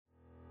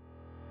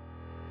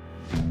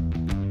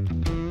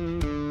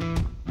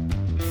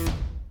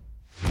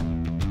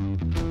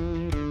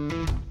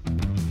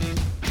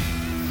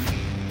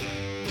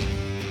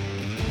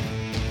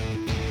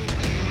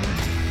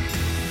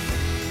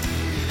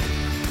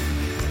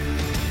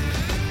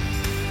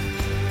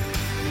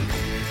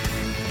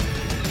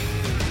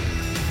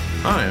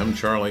Hi, I'm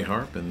Charlie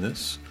Harp, and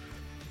this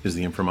is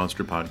the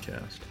InfoMonster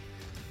Podcast.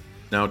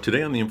 Now,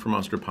 today on the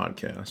InfoMonster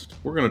Podcast,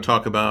 we're going to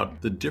talk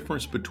about the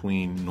difference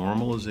between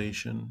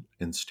normalization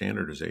and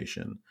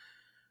standardization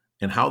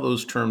and how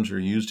those terms are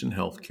used in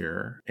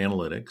healthcare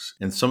analytics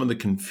and some of the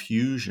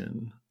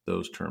confusion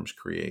those terms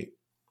create.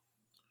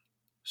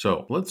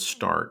 So let's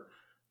start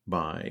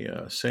by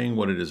saying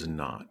what it is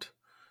not.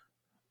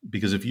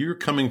 Because if you're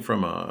coming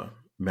from a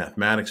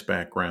mathematics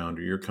background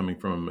or you're coming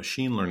from a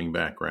machine learning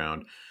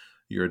background,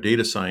 you're a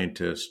data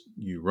scientist,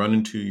 you run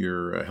into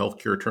your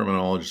healthcare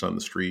terminologist on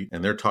the street,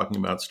 and they're talking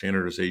about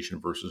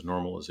standardization versus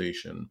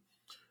normalization.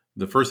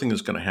 The first thing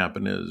that's going to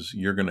happen is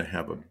you're going to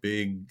have a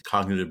big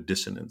cognitive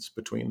dissonance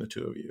between the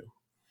two of you.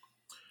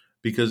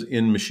 Because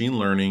in machine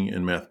learning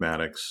and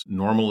mathematics,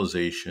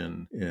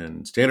 normalization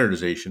and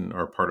standardization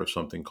are part of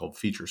something called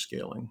feature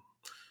scaling,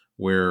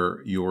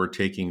 where you're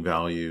taking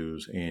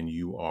values and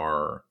you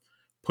are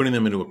putting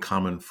them into a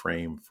common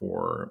frame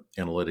for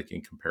analytic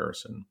and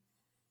comparison.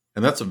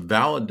 And that's a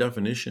valid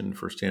definition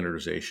for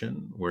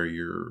standardization, where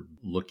you're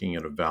looking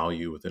at a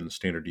value within a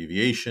standard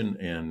deviation,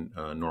 and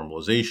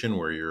normalization,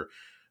 where you're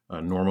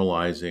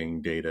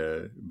normalizing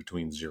data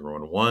between 0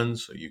 and 1,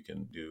 so you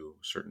can do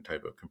certain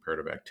type of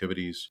comparative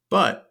activities.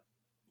 But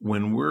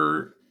when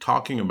we're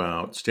talking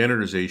about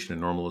standardization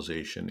and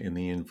normalization in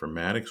the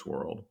informatics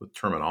world with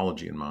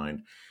terminology in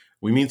mind,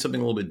 we mean something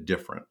a little bit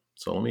different.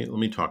 So let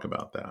me talk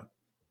about that.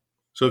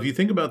 So if you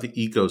think about the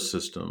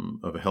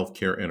ecosystem of a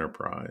healthcare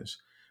enterprise,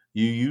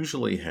 you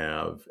usually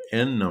have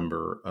n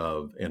number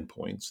of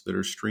endpoints that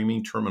are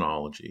streaming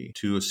terminology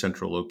to a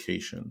central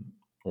location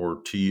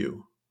or to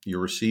you. You're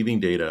receiving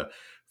data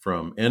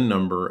from n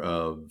number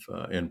of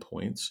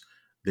endpoints.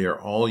 They are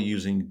all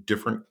using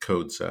different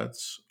code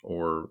sets,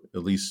 or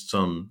at least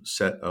some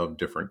set of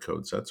different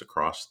code sets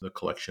across the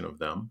collection of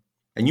them.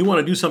 And you want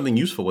to do something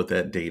useful with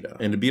that data.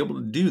 And to be able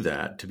to do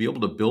that, to be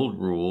able to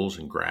build rules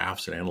and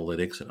graphs and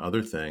analytics and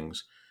other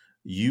things,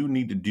 you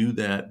need to do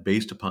that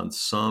based upon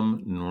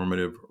some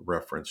normative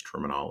reference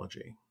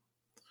terminology.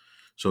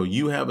 So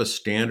you have a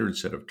standard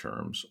set of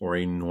terms or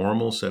a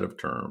normal set of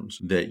terms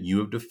that you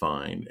have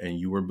defined and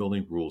you are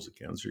building rules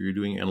against, or you're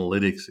doing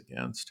analytics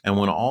against. And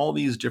when all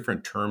these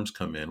different terms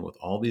come in with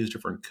all these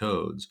different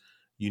codes,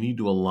 you need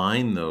to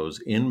align those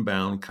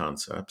inbound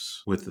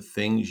concepts with the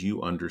things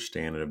you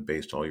understand and have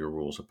based all your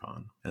rules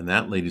upon. And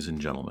that, ladies and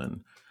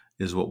gentlemen,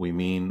 is what we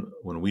mean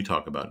when we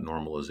talk about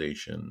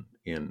normalization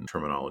in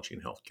terminology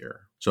in healthcare.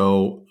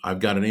 So I've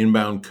got an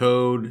inbound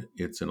code.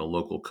 It's in a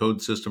local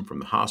code system from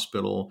the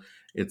hospital.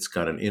 It's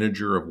got an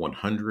integer of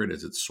 100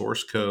 as its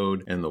source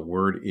code, and the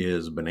word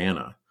is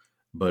banana.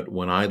 But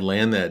when I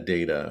land that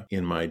data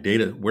in my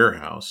data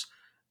warehouse,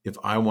 if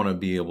I want to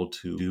be able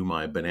to do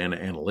my banana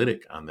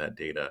analytic on that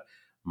data,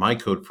 my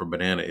code for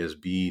banana is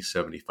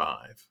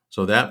B75.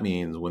 So that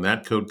means when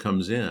that code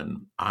comes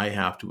in, I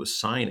have to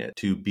assign it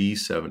to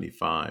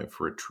B75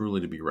 for it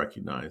truly to be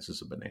recognized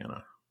as a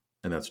banana.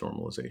 And that's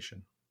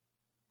normalization.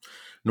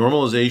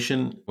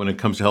 Normalization, when it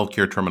comes to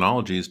healthcare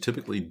terminology, is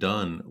typically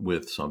done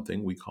with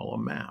something we call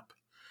a map.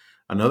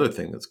 Another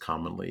thing that's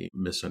commonly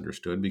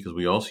misunderstood, because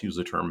we also use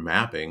the term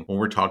mapping when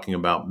we're talking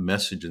about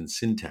message and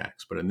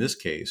syntax. But in this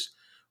case,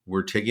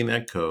 we're taking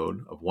that code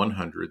of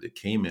 100 that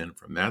came in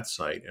from that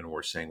site, and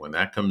we're saying when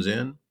that comes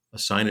in,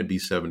 assign it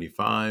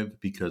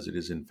B75 because it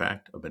is in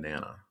fact a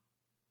banana.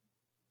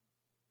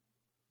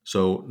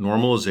 So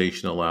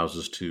normalization allows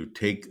us to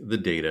take the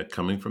data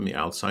coming from the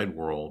outside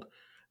world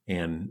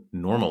and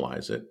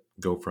normalize it,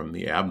 go from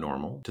the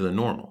abnormal to the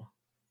normal.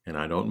 And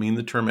I don't mean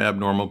the term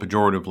abnormal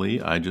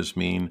pejoratively. I just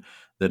mean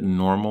that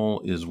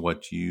normal is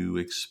what you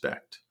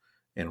expect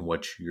and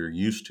what you're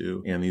used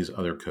to. And these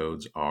other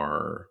codes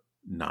are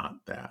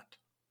not that.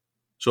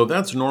 So if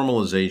that's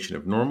normalization,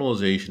 if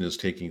normalization is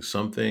taking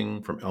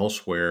something from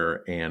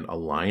elsewhere and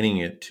aligning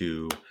it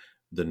to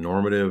the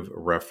normative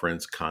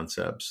reference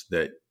concepts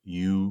that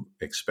you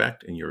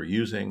expect and you're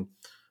using,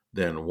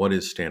 then what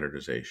is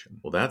standardization?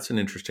 Well, that's an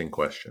interesting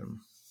question,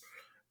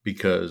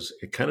 because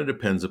it kind of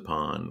depends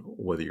upon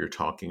whether you're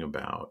talking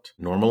about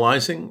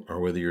normalizing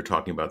or whether you're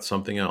talking about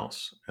something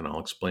else. And I'll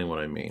explain what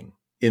I mean.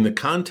 In the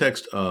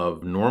context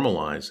of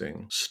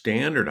normalizing,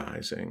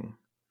 standardizing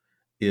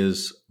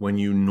is when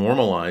you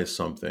normalize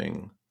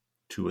something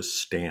to a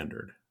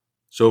standard.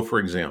 So for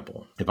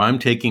example, if I'm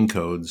taking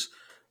codes,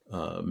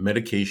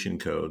 medication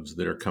codes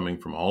that are coming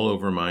from all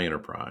over my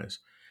enterprise,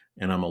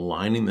 and I'm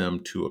aligning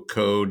them to a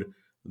code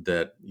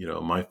that,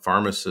 my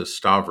pharmacist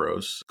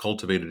Stavros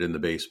cultivated in the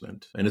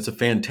basement. And it's a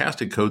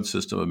fantastic code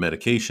system of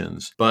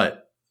medications,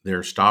 but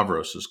they're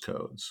Stavros's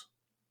codes.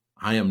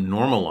 I am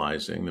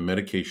normalizing the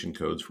medication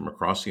codes from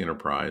across the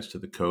enterprise to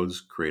the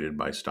codes created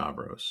by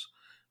Stavros.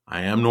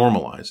 I am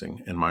normalizing,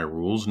 and my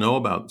rules know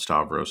about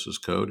Stavros's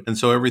code, and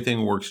so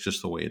everything works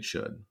just the way it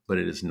should. But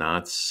it is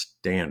not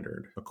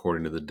standard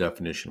according to the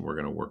definition we're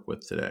going to work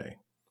with today.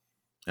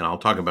 And I'll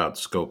talk about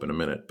scope in a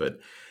minute, but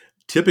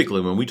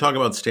typically when we talk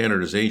about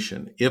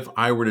standardization, if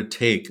I were to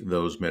take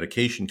those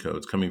medication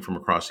codes coming from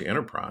across the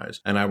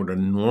enterprise and I were to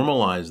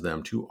normalize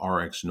them to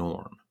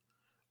RxNorm,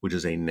 which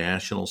is a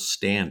national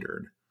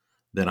standard,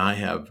 then I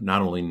have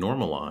not only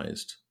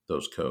normalized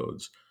those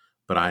codes,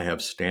 but I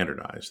have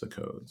standardized the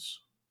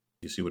codes.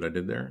 You see what I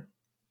did there?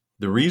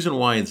 The reason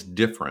why it's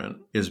different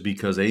is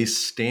because a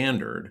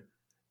standard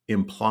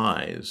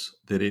implies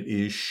that it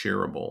is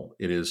shareable.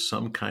 It is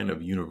some kind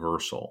of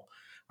universal.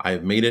 I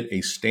have made it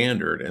a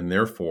standard, and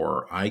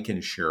therefore I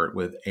can share it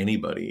with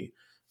anybody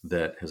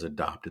that has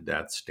adopted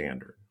that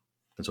standard.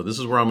 And so this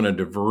is where I'm going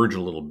to diverge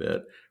a little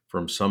bit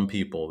from some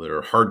people that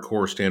are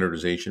hardcore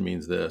standardization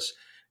means this,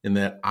 in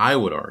that I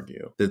would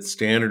argue that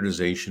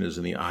standardization is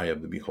in the eye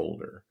of the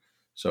beholder.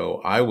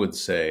 So I would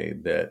say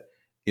that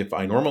if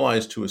I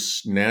normalize to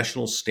a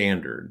national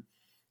standard,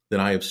 then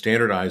I have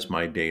standardized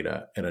my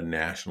data at a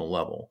national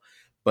level.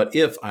 But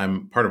if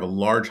I'm part of a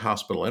large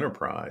hospital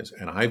enterprise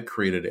and I've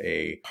created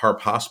a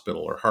HARP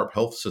hospital or HARP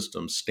health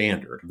system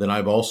standard, then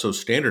I've also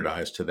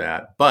standardized to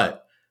that,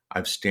 but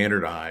I've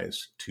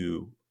standardized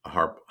to a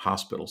HARP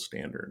hospital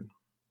standard,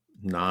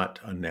 not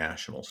a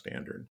national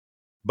standard.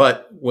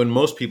 But when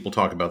most people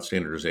talk about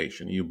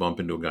standardization, you bump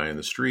into a guy in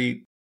the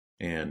street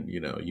and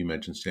you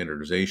mention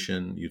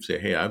standardization, you'd say,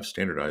 hey, I've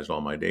standardized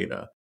all my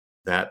data.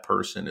 That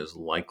person is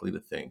likely to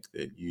think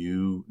that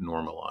you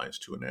normalize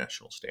to a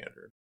national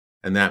standard.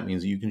 And that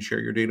means that you can share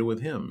your data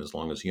with him as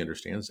long as he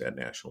understands that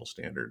national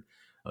standard,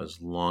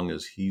 as long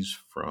as he's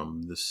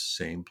from the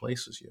same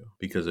place as you.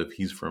 Because if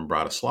he's from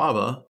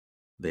Bratislava,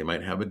 they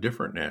might have a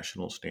different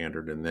national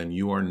standard, and then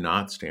you are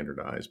not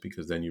standardized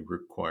because then you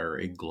require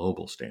a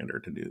global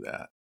standard to do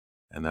that.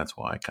 And that's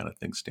why I kind of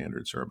think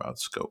standards are about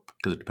scope,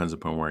 because it depends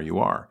upon where you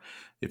are.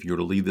 If you were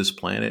to leave this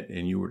planet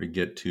and you were to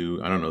get to,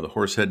 the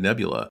Horsehead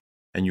Nebula,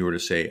 and you were to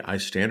say, I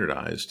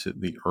standardized to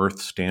the Earth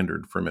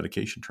standard for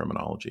medication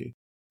terminology,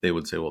 they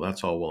would say, well,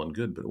 that's all well and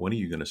good, but when are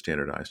you going to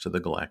standardize to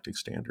the galactic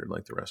standard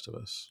like the rest of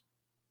us?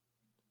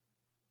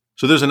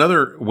 So there's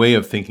another way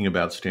of thinking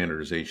about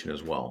standardization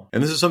as well.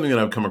 And this is something that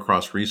I've come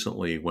across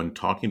recently when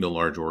talking to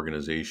large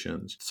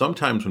organizations.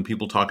 Sometimes when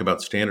people talk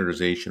about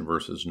standardization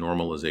versus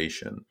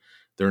normalization,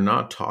 they're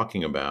not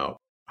talking about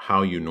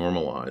how you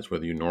normalize,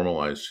 whether you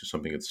normalize to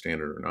something that's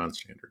standard or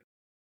non-standard.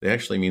 They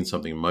actually mean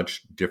something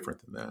much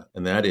different than that.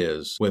 And that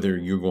is whether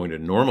you're going to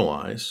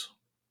normalize,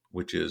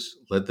 which is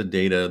let the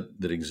data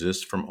that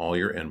exists from all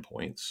your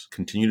endpoints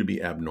continue to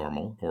be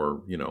abnormal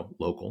or,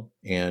 local.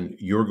 And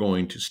you're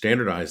going to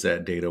standardize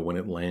that data when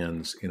it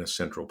lands in a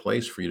central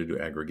place for you to do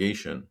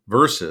aggregation,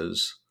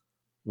 versus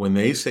when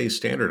they say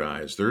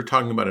standardize, they're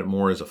talking about it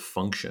more as a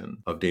function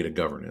of data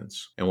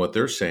governance. And what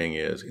they're saying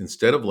is,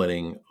 instead of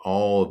letting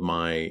all of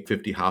my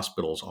 50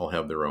 hospitals all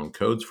have their own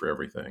codes for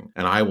everything,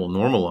 and I will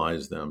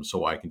normalize them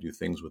so I can do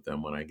things with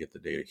them when I get the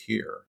data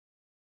here,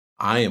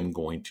 I am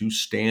going to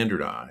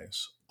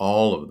standardize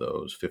all of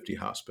those 50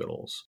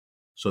 hospitals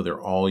so they're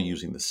all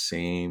using the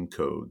same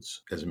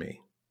codes as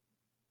me.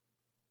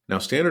 Now,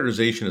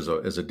 standardization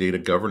as a data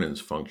governance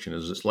function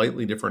is a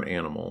slightly different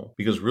animal,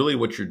 because really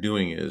what you're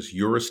doing is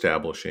you're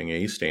establishing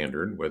a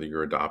standard, whether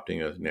you're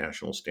adopting a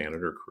national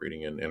standard or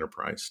creating an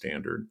enterprise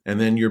standard. And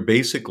then you're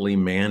basically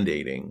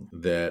mandating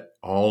that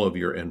all of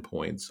your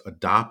endpoints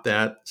adopt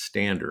that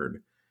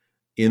standard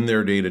in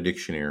their data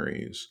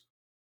dictionaries,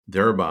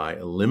 thereby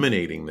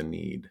eliminating the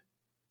need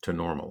to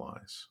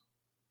normalize.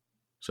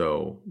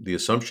 So the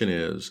assumption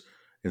is,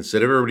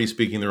 instead of everybody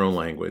speaking their own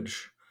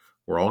language,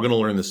 we're all going to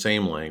learn the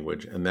same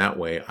language, and that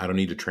way I don't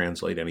need to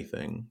translate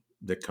anything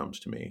that comes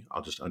to me.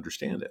 I'll just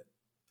understand it.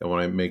 And when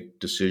I make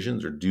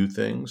decisions or do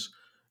things,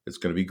 it's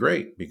going to be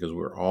great because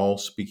we're all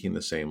speaking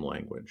the same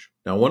language.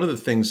 Now, one of the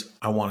things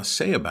I want to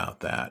say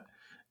about that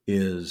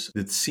is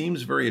it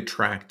seems very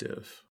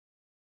attractive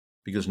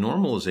because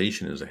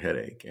normalization is a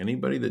headache.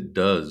 Anybody that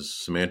does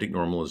semantic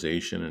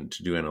normalization and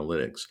to do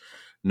analytics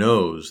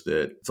knows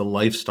that it's a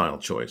lifestyle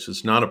choice.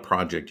 It's not a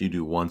project you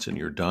do once and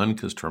you're done,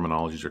 because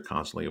terminologies are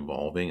constantly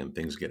evolving and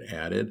things get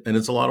added. And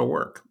it's a lot of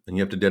work and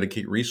you have to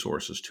dedicate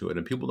resources to it,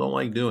 and people don't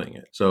like doing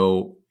it.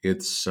 So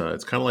it's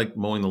kind of like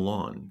mowing the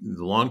lawn.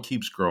 The lawn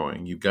keeps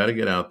growing. You've got to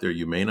get out there.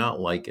 You may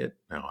not like it.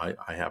 Now,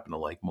 I happen to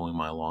like mowing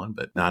my lawn,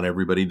 but not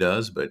everybody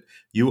does. But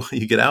you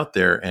get out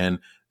there and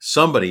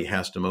somebody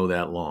has to mow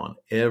that lawn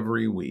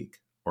every week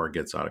or it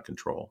gets out of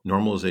control.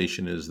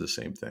 Normalization is the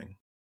same thing.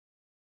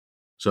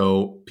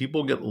 So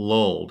people get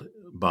lulled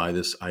by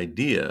this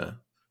idea,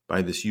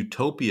 by this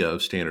utopia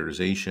of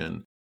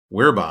standardization,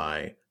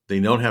 whereby they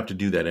don't have to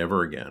do that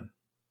ever again.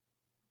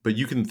 But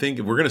you can think,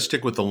 if we're going to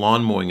stick with the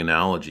lawn mowing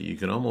analogy, you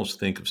can almost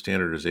think of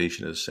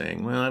standardization as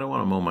saying, well, I don't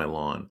want to mow my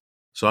lawn,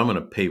 so I'm going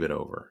to pave it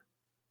over.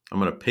 I'm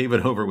going to pave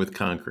it over with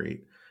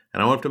concrete,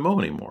 and I won't have to mow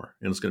anymore,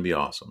 and it's going to be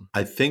awesome.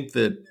 I think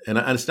that, and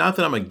it's not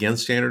that I'm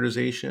against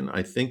standardization.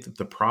 I think that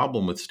the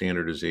problem with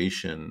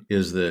standardization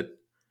is that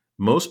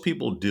most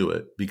people do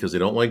it because they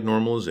don't like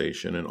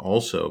normalization, and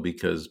also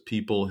because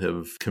people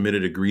have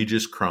committed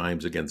egregious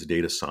crimes against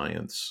data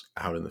science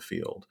out in the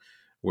field,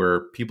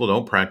 where people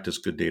don't practice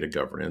good data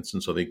governance.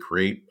 And so they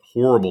create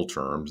horrible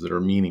terms that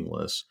are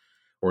meaningless,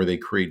 or they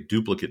create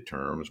duplicate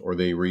terms, or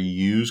they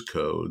reuse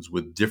codes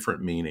with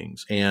different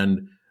meanings.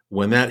 And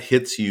when that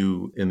hits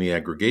you in the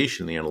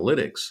aggregation, the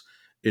analytics,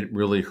 it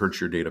really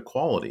hurts your data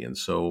quality. And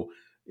so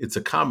it's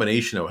a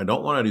combination of, I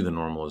don't want to do the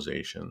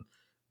normalization.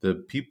 The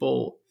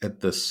people at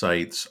the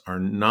sites are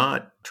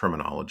not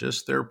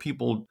terminologists. They're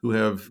people who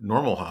have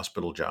normal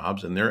hospital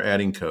jobs and they're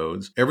adding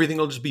codes. Everything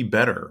will just be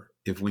better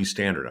if we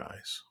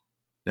standardize.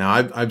 Now,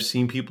 I've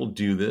seen people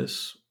do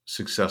this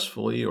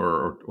successfully,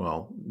 or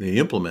well, they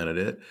implemented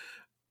it,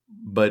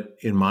 but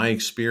in my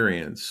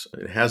experience,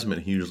 it hasn't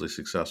been hugely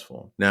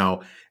successful.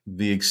 Now,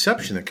 the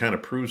exception that kind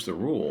of proves the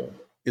rule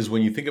is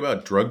when you think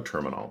about drug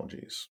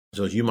terminologies.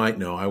 So as you might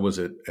know, I was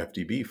at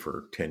FDB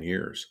for 10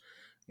 years.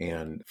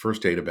 And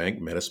First Data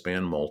Bank,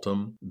 Metaspan,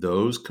 Multum,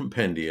 those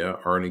compendia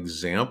are an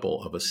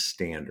example of a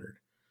standard.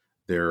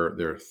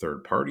 They're a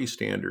third-party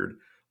standard.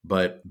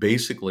 But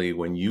basically,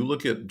 when you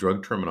look at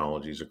drug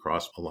terminologies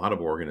across a lot of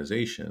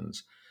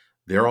organizations,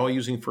 they're all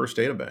using First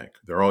Data Bank.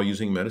 They're all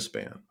using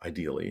Metaspan,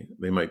 ideally.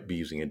 They might be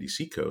using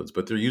NDC codes,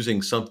 but they're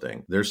using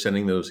something. They're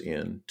sending those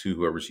in to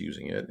whoever's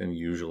using it, and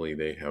usually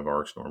they have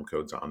RxNorm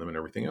codes on them and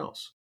everything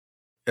else.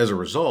 As a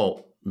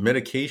result,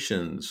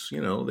 medications,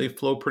 they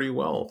flow pretty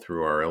well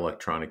through our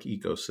electronic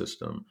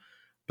ecosystem,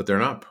 but they're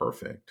not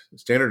perfect.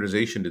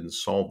 Standardization didn't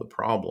solve the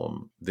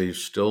problem.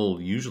 There's still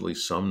usually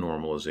some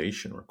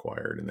normalization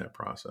required in that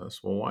process.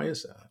 Well, why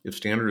is that? If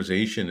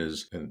standardization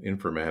is an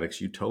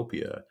informatics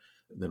utopia,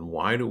 then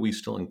why do we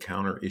still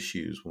encounter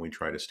issues when we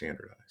try to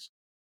standardize?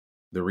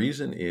 The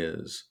reason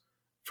is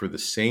for the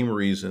same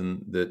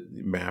reason that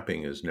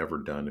mapping is never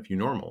done if you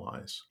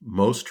normalize.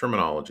 Most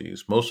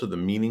terminologies, most of the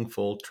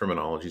meaningful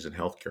terminologies in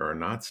healthcare are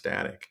not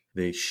static.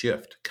 They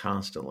shift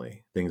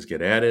constantly. Things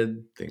get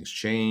added, things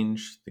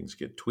change, things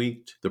get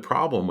tweaked. The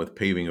problem with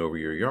paving over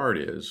your yard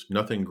is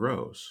nothing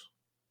grows.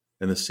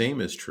 And the same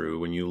is true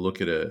when you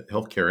look at a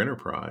healthcare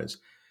enterprise.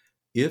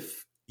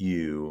 If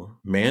you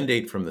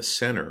mandate from the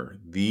center,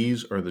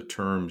 these are the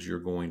terms you're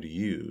going to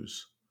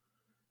use,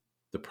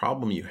 the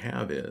problem you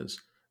have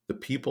is the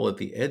people at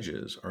the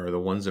edges are the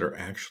ones that are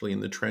actually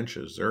in the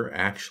trenches. They're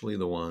actually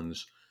the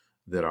ones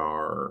that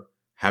are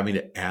having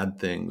to add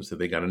things, that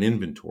they got an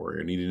inventory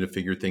or needing to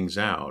figure things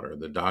out, or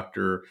the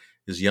doctor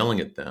is yelling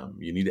at them,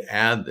 you need to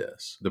add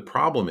this. The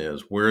problem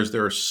is, whereas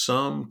there are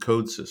some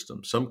code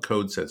systems, some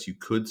code sets you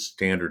could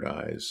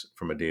standardize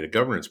from a data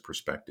governance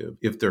perspective,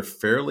 if they're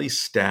fairly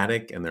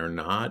static and they're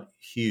not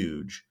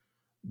huge,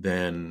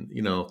 then,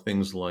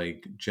 things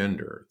like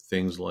gender,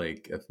 things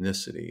like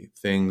ethnicity,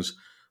 things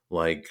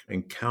like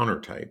encounter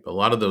type, a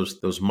lot of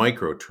those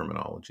micro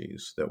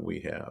terminologies that we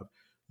have,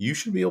 you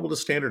should be able to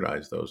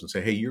standardize those and say,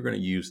 hey, you're going to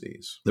use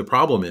these. The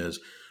problem is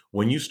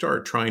when you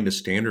start trying to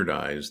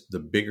standardize the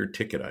bigger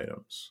ticket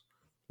items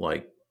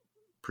like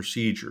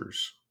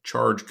procedures,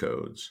 charge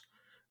codes,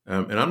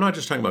 and I'm not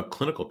just talking about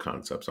clinical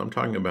concepts, I'm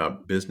talking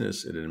about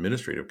business and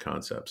administrative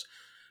concepts.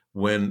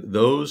 When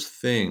those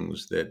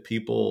things that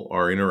people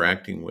are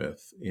interacting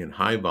with in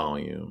high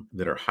volume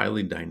that are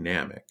highly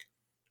dynamic,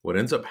 what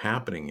ends up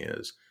happening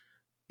is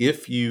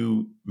if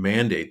you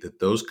mandate that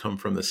those come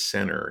from the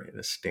center in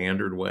a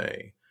standard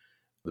way,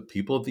 the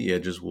people at the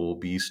edges will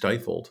be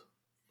stifled.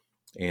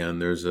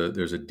 And there's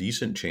a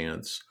decent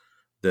chance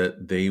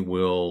that they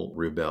will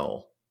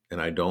rebel.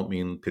 And I don't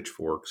mean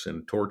pitchforks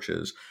and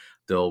torches.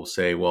 They'll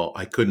say, well,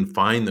 I couldn't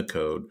find the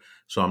code,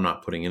 so I'm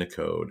not putting in a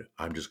code.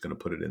 I'm just going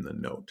to put it in the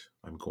note.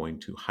 I'm going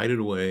to hide it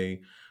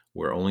away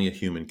where only a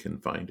human can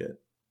find it.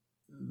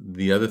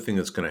 The other thing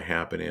that's going to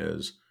happen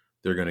is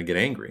they're going to get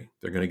angry.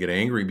 They're going to get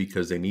angry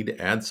because they need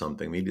to add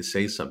something, they need to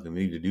say something,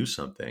 they need to do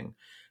something.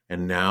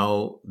 And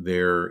now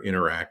they're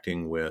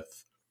interacting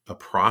with a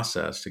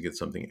process to get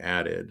something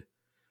added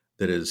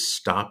that is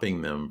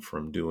stopping them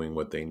from doing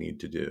what they need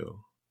to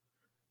do.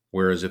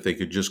 Whereas if they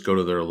could just go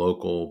to their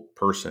local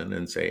person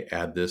and say,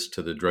 add this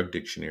to the drug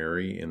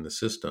dictionary in the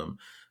system,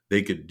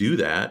 they could do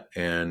that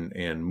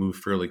and move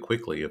fairly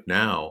quickly. If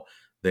now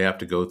they have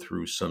to go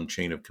through some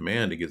chain of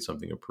command to get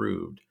something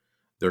approved,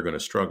 they're going to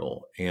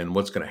struggle. And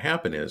what's going to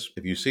happen is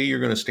if you say you're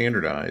going to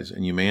standardize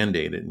and you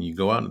mandate it and you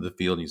go out into the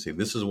field and you say,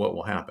 this is what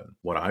will happen.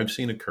 What I've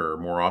seen occur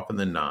more often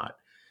than not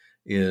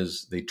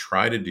is they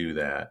try to do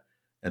that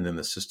and then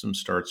the system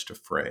starts to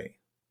fray.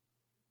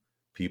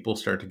 People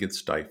start to get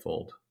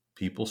stifled.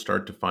 People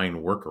start to find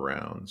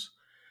workarounds.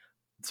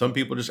 Some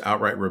people just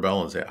outright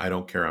rebel and say, I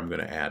don't care, I'm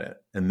going to add it.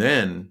 And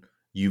then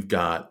you've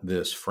got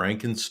this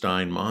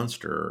Frankenstein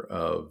monster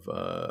of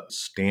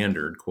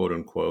standard, quote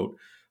unquote,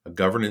 a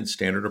governance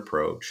standard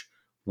approach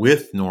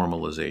with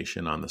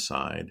normalization on the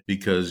side,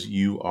 because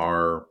you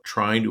are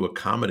trying to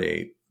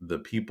accommodate the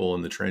people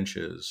in the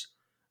trenches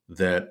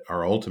that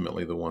are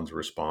ultimately the ones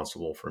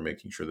responsible for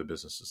making sure the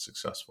business is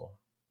successful.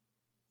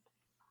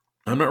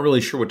 I'm not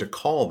really sure what to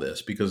call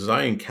this, because as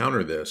I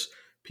encounter this,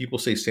 people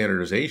say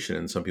standardization,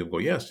 and some people go,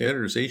 yeah,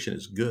 standardization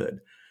is good,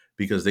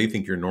 because they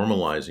think you're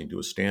normalizing to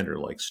a standard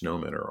like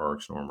SNOMED or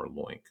RxNorm or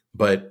LOINC.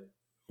 But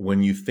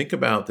when you think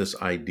about this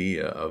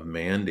idea of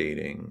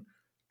mandating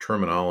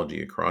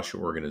terminology across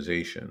your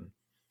organization,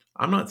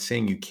 I'm not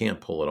saying you can't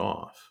pull it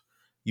off.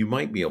 You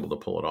might be able to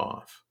pull it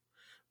off,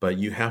 but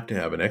you have to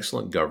have an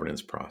excellent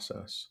governance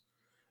process.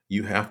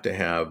 You have to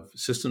have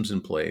systems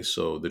in place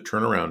so the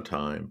turnaround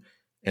time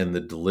and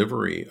the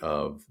delivery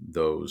of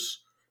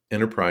those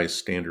enterprise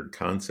standard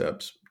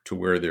concepts to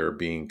where they're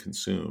being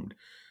consumed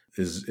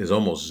is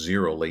almost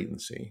zero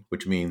latency,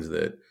 which means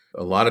that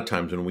a lot of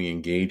times when we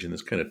engage in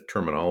this kind of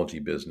terminology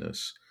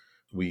business,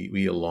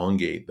 we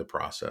elongate the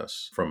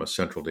process from a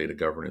central data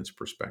governance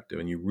perspective.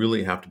 And you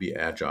really have to be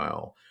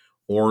agile,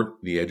 or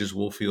the edges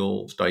will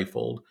feel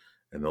stifled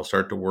and they'll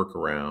start to work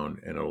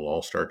around and it'll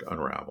all start to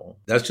unravel.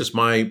 That's just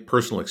my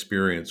personal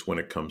experience when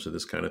it comes to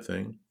this kind of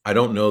thing. I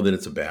don't know that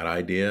it's a bad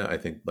idea. I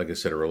think, like I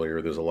said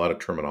earlier, there's a lot of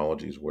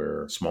terminologies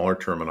where smaller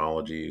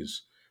terminologies,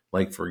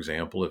 like, for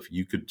example, if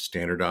you could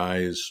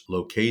standardize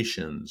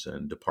locations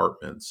and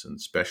departments and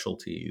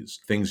specialties,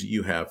 things that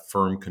you have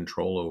firm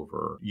control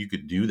over, you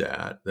could do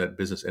that. That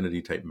business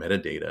entity type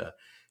metadata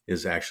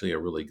is actually a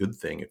really good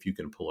thing if you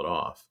can pull it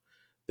off.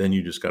 Then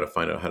you just got to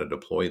find out how to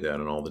deploy that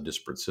in all the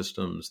disparate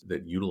systems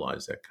that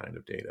utilize that kind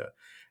of data.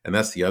 And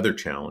that's the other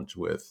challenge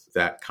with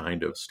that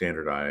kind of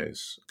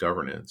standardized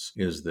governance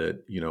is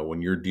that,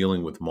 when you're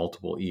dealing with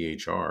multiple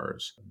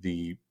EHRs,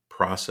 the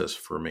process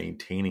for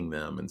maintaining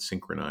them and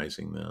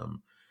synchronizing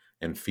them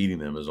and feeding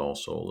them is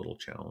also a little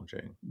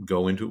challenging.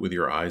 Go into it with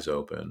your eyes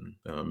open.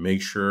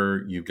 Make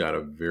sure you've got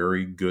a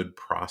very good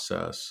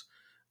process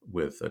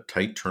with a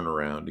tight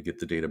turnaround to get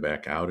the data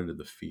back out into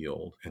the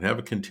field, and have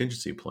a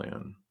contingency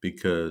plan,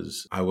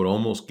 because I would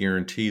almost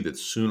guarantee that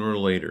sooner or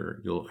later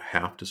you'll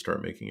have to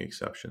start making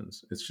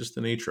exceptions. It's just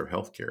the nature of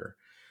healthcare.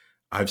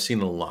 I've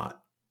seen a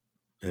lot.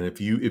 And if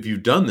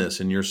you've done this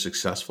and you're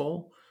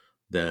successful,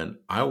 then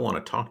I want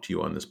to talk to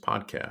you on this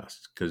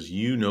podcast, because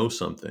you know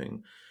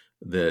something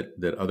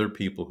that other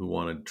people who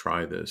want to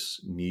try this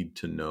need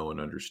to know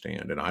and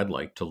understand. And I'd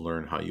like to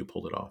learn how you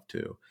pulled it off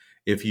too.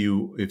 If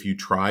you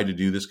try to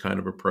do this kind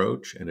of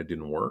approach and it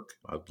didn't work,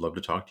 I'd love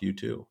to talk to you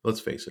too. Let's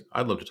face it,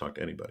 I'd love to talk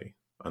to anybody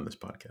on this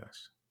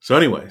podcast. So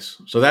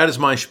that is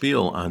my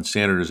spiel on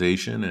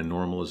standardization and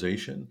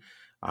normalization.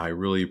 I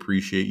really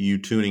appreciate you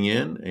tuning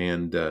in,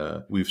 and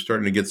we've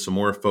started to get some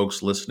more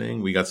folks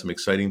listening. We got some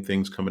exciting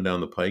things coming down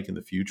the pike in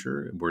the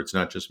future where it's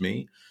not just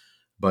me.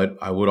 But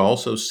I would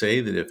also say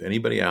that if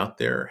anybody out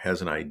there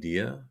has an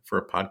idea for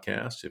a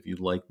podcast, if you'd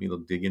like me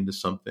to dig into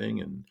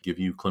something and give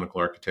you Clinical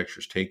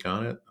Architecture's take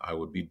on it, I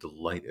would be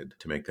delighted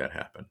to make that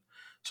happen.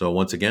 So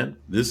once again,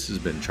 this has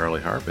been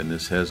Charlie Harp, and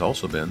this has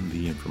also been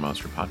the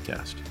InfoMonster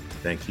podcast.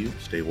 Thank you.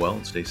 Stay well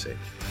and stay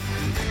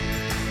safe.